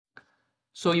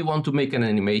So you want to make an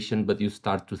animation, but you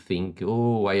start to think,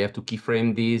 oh, I have to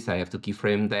keyframe this, I have to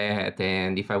keyframe that,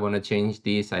 and if I want to change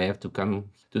this, I have to come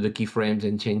to the keyframes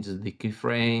and change the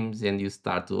keyframes, and you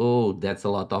start to, oh, that's a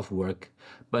lot of work.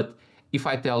 But if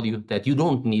I tell you that you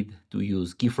don't need to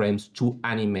use keyframes to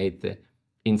animate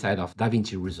inside of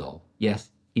Davinci Resolve, yes,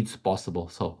 it's possible.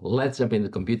 So let's jump in the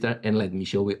computer and let me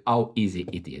show you how easy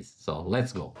it is. So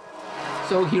let's go.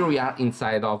 So here we are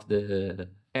inside of the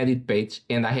edit page,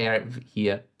 and I have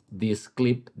here this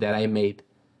clip that I made.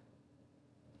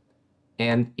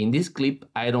 And in this clip,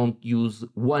 I don't use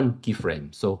one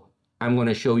keyframe. So I'm going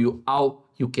to show you how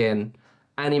you can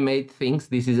animate things.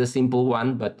 This is a simple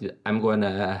one, but I'm going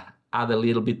to add a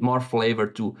little bit more flavor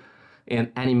to and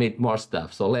animate more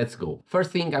stuff. So let's go.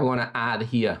 First thing, I want to add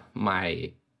here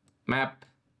my map.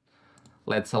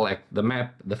 Let's select the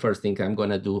map. The first thing I'm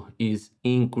gonna do is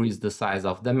increase the size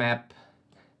of the map,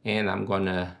 and I'm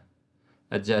gonna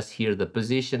adjust here the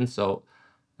position. So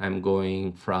I'm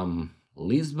going from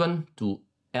Lisbon to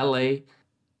LA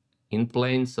in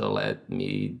plane. So let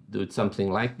me do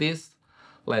something like this.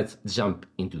 Let's jump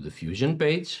into the Fusion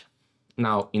page.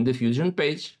 Now in the Fusion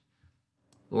page,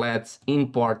 let's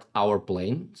import our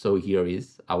plane. So here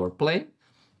is our plane.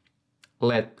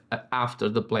 After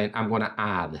the plane, I'm gonna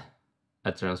add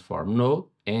a transform node,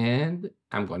 and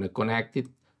I'm going to connect it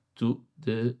to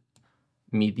the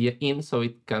media in, so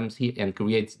it comes here and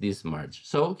creates this merge.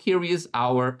 So here is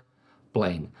our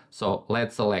plane. So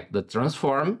let's select the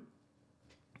transform,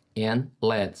 and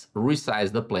let's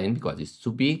resize the plane because it's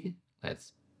too big.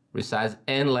 Let's resize,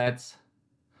 and let's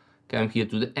come here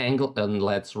to the angle, and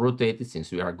let's rotate it.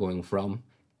 Since we are going from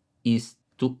east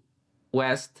to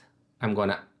west, I'm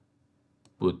gonna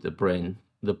put the plane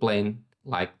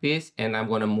like this, and I'm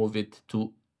gonna move it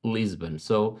to Lisbon.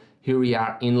 So here we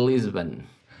are in Lisbon.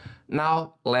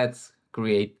 Now let's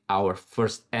create our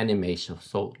first animation.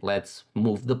 So let's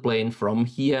move the plane from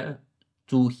here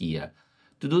to here.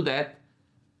 To do that,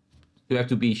 you have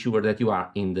to be sure that you are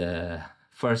in the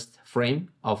first frame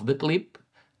of the clip.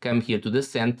 Come here to the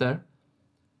center,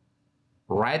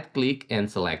 right click and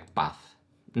select path.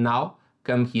 Now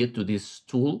come here to this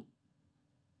tool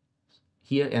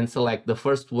here and select the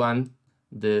first one,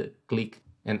 the click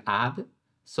and add.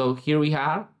 So here we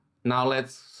are. Now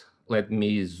let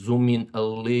me zoom in a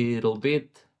little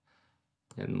bit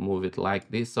and move it like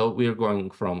this. So we're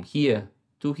going from here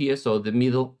to here. So the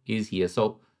middle is here.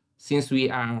 So since we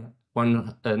are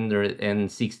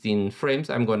 116 frames,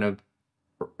 I'm gonna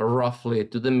roughly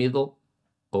to the middle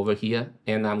over here,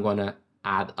 and I'm gonna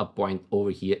add a point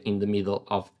over here in the middle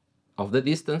of the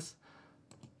distance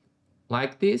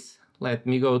like this. Let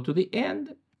me go to the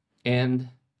end, and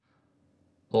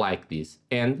like this,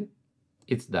 and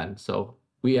it's done. So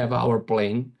we have our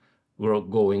plane. We're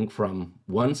going from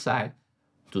one side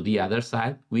to the other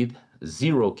side with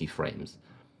 0 keyframes.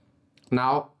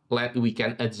 Now we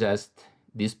can adjust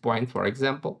this point. For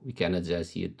example, we can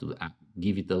adjust here to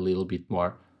give it a little bit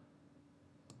more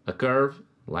a curve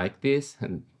like this,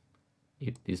 and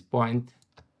hit this point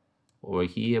over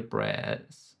here,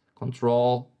 press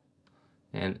Control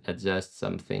and adjust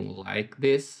something like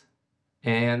this,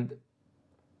 and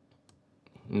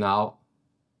now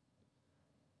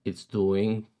it's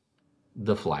doing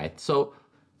the flight. So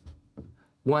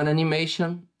one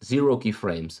animation, 0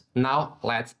 keyframes. Now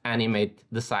let's animate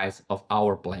the size of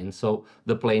our plane. So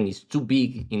the plane is too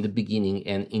big in the beginning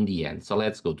and in the end. So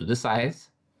let's go to the size,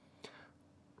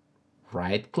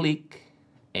 right click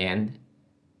and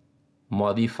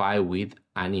modify with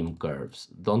anim curves.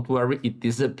 Don't worry, it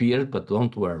disappeared, but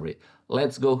don't worry.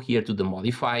 Let's go here to the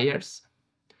modifiers,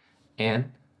 and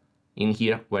in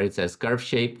here where it says curve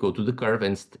shape, go to the curve,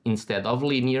 and instead of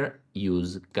linear,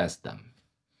 use custom.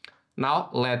 Now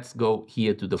let's go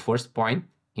here to the first point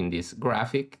in this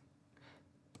graphic,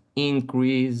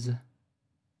 increase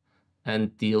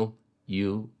until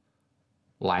you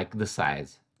like the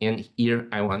size, and here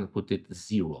I want to put it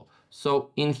 0.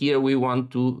 So in here we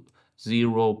want to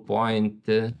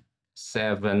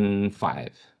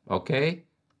 0.75, okay?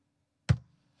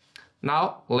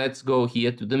 Now let's go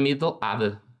here to the middle,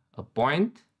 add a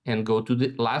point, and go to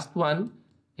the last one,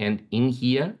 and in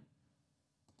here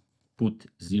put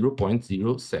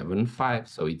 0.075.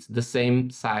 So it's the same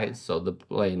size, so the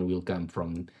plane will come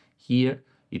from here,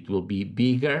 it will be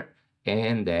bigger,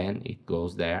 and then it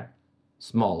goes there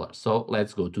smaller. So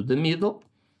let's go to the middle,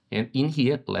 and in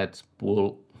here let's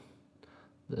pull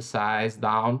the size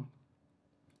down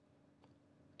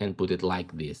and put it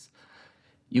like this.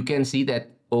 You can see that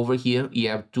over here you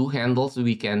have 2 handles.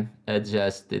 We can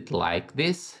adjust it like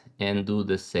this and do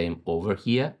the same over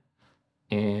here.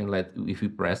 And if we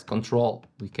press Control,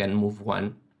 we can move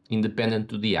one independent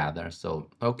to the other. So,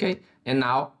 okay. And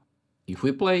now if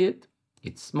we play it,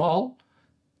 it's small,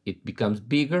 it becomes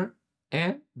bigger,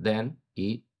 and then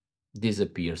it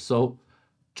disappears. So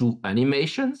 2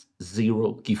 animations,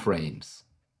 0 keyframes.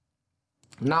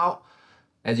 Now,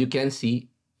 as you can see,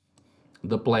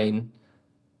 the plane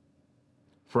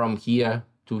from here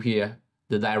to here,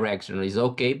 the direction is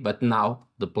okay, but now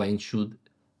the plane should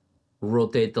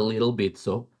rotate a little bit,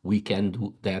 so we can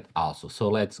do that also. So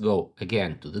let's go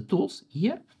again to the tools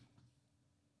here.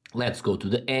 Let's go to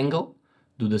the angle,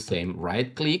 do the same,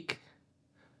 right click,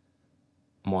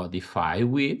 modify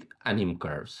with anim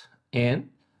curves. And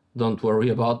don't worry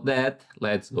about that.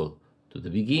 Let's go to the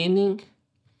beginning,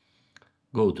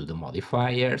 go to the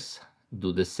modifiers,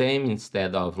 do the same.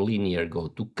 Instead of linear, go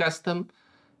to custom.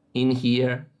 In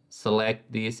here,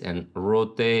 select this and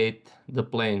rotate the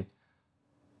plane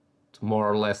to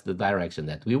more or less the direction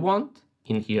that we want.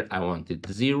 In here, I want it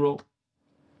 0.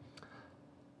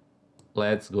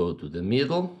 Let's go to the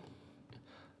middle,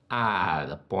 add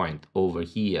a point over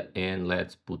here, and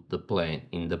let's put the plane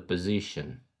in the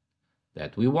position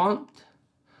that we want.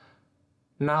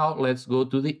 Now let's go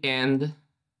to the end,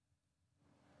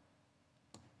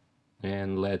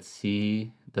 and let's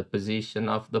see the position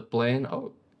of the plane.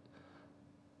 Oh,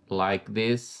 like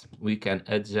this. We can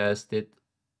adjust it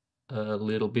a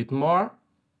little bit more.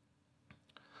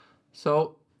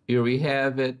 So here we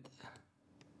have it.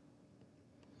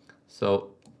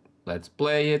 So let's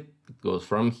play it. It goes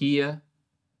from here,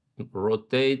 it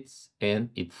rotates, and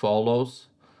it follows.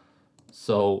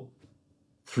 So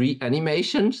 3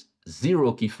 animations,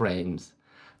 0 keyframes.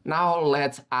 Now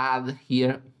let's add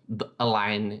here a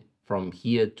line from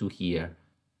here to here.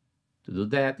 To do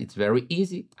that, it's very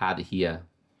easy. Add here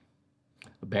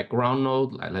a background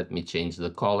node. Let me change the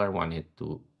color. I want it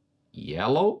to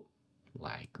yellow,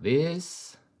 like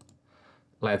this.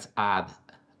 Let's add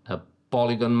a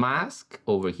polygon mask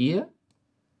over here,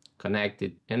 connect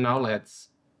it, and now let's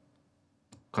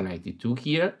connect it to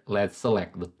here. Let's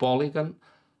select the polygon.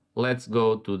 Let's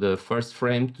go to the first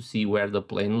frame to see where the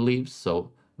plane lives.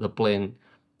 So the plane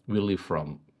will live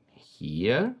from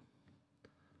here.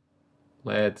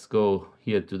 Let's go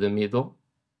here to the middle.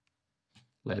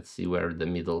 Let's see where the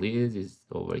middle is. It's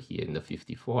over here in the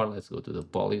 54. Let's go to the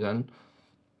polygon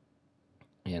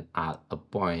and add a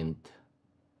point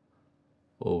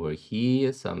over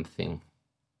here, something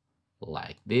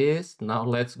like this. Now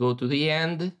let's go to the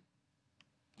end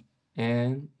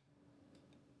and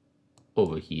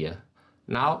over here.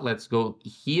 Now let's go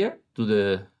here to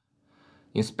the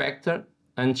inspector,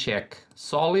 uncheck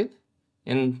solid,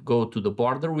 and go to the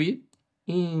border width,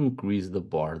 increase the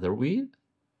border width,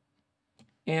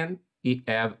 and we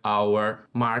have our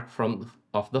mark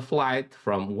of the flight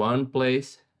from one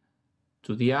place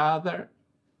to the other.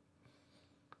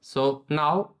 So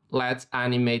now let's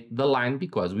animate the line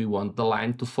because we want the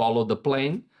line to follow the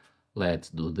plane. Let's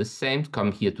do the same.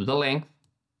 Come here to the length.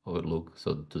 Oh, look,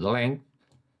 so to the length.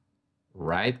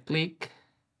 Right click,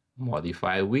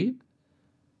 modify with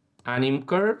anim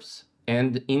curves.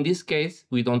 And in this case,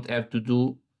 we don't have to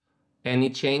do any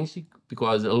change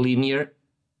because a linear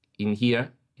in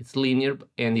here, it's linear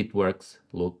and it works.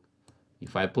 Look,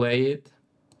 if I play it,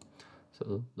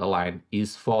 so the line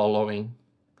is following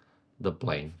the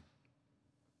plane,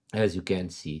 as you can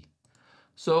see.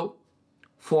 So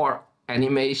for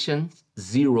animations,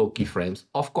 0 keyframes.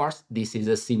 Of course, this is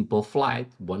a simple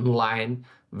flight, one line,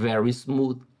 very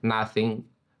smooth, nothing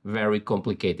very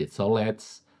complicated. So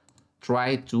let's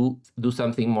try to do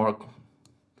something more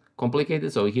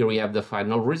complicated. So here we have the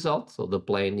final result. So the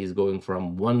plane is going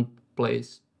from one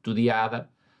place to the other,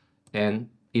 and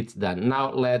it's done.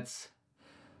 Now let's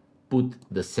put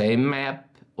the same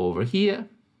map over here.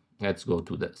 Let's go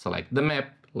to select the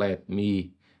map. Let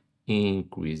me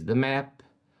increase the map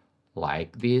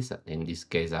like this. In this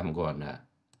case, I'm gonna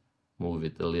move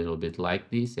it a little bit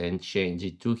like this and change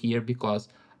it to here because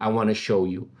I want to show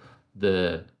you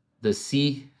the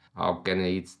sea. How can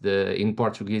it's the, in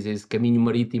Portuguese is caminho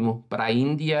marítimo para a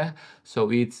Índia.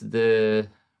 So it's the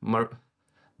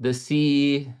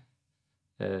sea,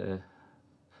 the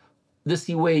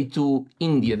seaway to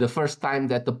India. The first time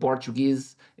that the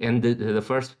Portuguese and the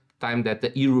first time that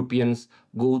the Europeans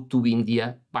go to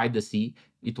India by the sea,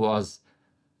 it was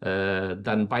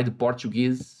done by the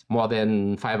Portuguese more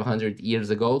than 500 years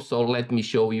ago. So let me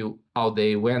show you how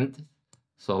they went.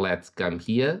 So let's come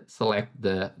here, select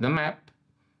the map,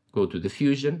 go to the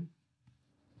fusion.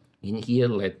 In here,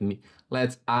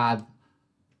 let's add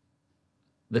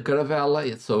the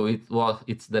Caravella. So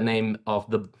it's the name of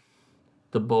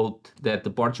the boat that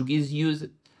the Portuguese used.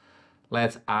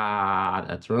 Let's add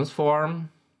a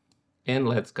transform and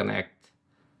let's connect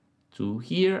to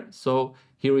here. So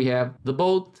here we have the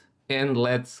boat, and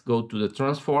let's go to the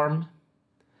transform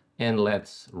and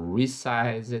let's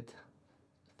resize it,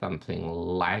 something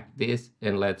like this,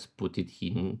 and let's put it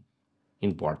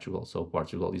in Portugal. So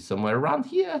Portugal is somewhere around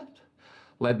here.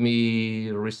 Let me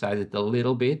resize it a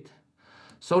little bit.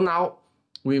 So now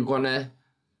we're gonna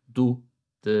do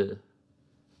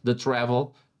the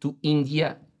travel to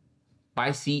India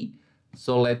by sea.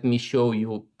 So let me show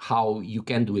you how you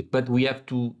can do it. But we have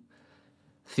to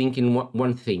think in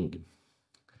one thing.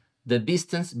 The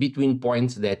distance between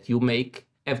points that you make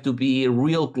have to be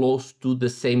real close to the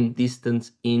same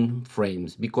distance in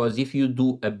frames, because if you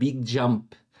do a big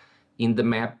jump in the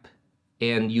map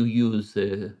and you use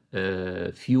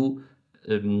a few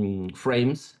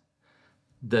frames,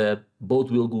 the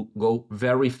boat will go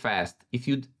very fast. If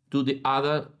you do the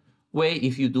other way,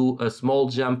 if you do a small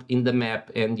jump in the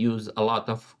map and use a lot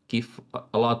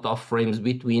of frames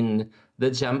between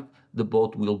the jump, the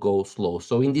boat will go slow.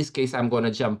 So in this case, I'm going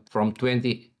to jump from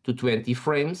 20 to 20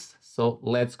 frames. So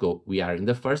let's go. We are in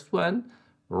the first one.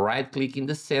 Right click in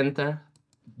the center,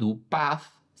 do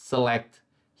path, select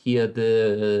here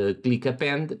the click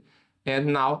append, and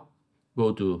now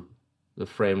go to the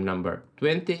frame number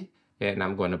 20, and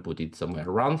I'm going to put it somewhere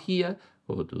around here.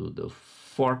 Go to the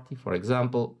 40, for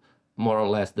example, more or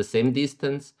less the same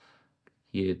distance.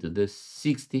 Here to the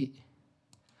 60,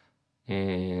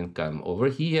 and come over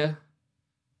here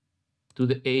to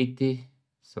the 80,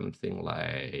 something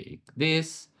like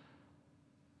this,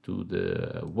 to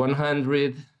the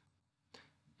 100,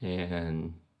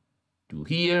 and to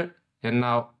here, and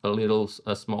now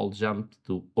a small jump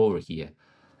to over here.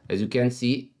 As you can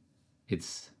see,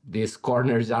 these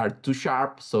corners are too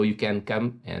sharp, so you can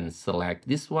come and select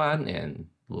this one and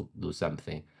we'll do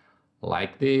something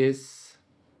like this,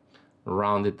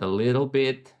 round it a little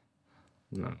bit.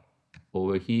 Now,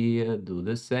 over here, do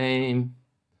the same.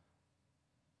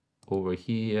 Over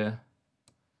here,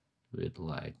 do it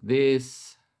like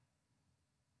this.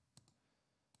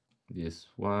 This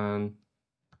one.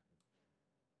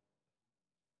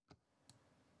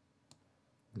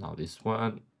 Now this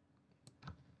one.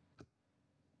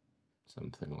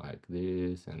 Something like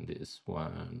this, and this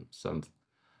one,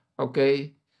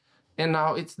 okay, and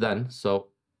now it's done. So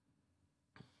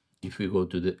if we go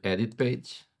to the edit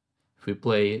page, if we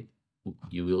play it,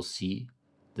 you will see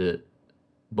the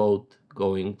boat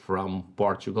going from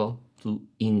Portugal to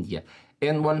India.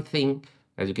 And one thing,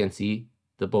 as you can see,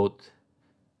 the boat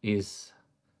is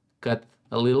cut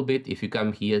a little bit. If you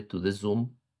come here to the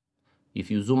zoom,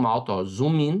 if you zoom out or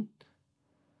zoom in,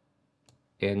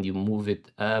 and you move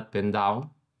it up and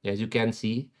down, as you can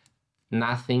see,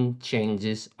 nothing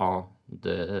changes on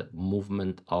the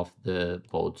movement of the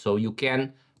boat. So you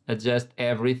can adjust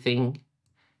everything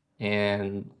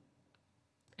and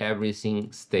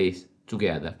everything stays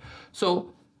together.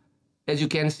 So as you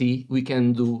can see, we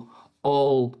can do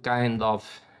all kind of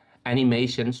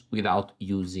animations without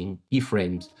using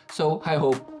keyframes. So I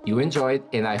hope you enjoyed,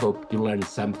 and I hope you learned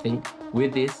something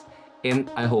with this,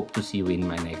 and I hope to see you in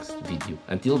my next video.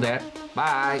 Until then,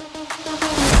 bye!